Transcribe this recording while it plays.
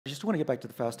I just want to get back to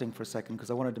the fasting for a second because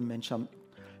I wanted to mention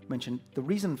the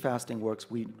reason fasting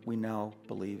works. We now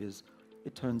believe is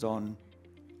it turns on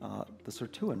the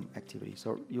sirtuin activity.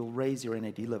 So you'll raise your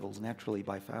NAD levels naturally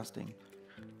by fasting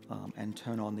and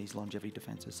turn on these longevity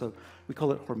defenses. So we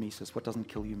call it hormesis. What doesn't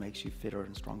kill you makes you fitter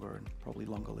and stronger and probably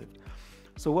longer lived.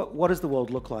 So what does the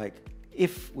world look like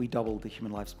if we doubled the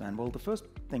human lifespan? Well, the first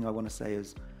thing I want to say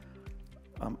is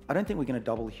I don't think we're going to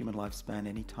double the human lifespan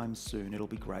anytime soon. It'll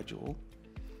be gradual.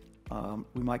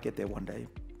 We might get there one day,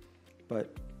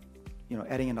 but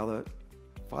adding another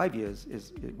 5 years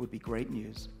it would be great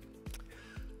news.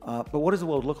 But what does the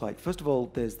world look like? First of all,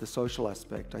 there's the social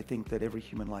aspect. I think that every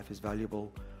human life is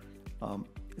valuable.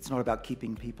 It's not about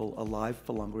keeping people alive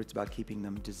for longer, it's about keeping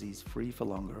them disease-free for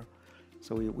longer.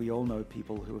 So we all know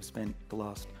people who have spent the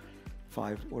last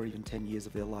 5 or even 10 years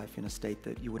of their life in a state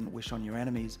that you wouldn't wish on your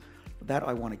enemies. That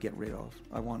I want to get rid of.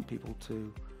 I want people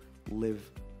to live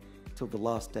till the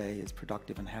last day as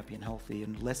productive and happy and healthy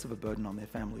and less of a burden on their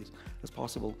families as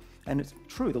possible. And it's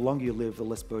true, the longer you live, the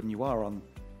less burden you are on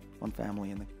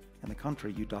family and the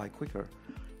country. You die quicker,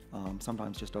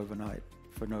 sometimes just overnight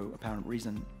for no apparent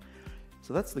reason.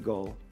 So that's the goal.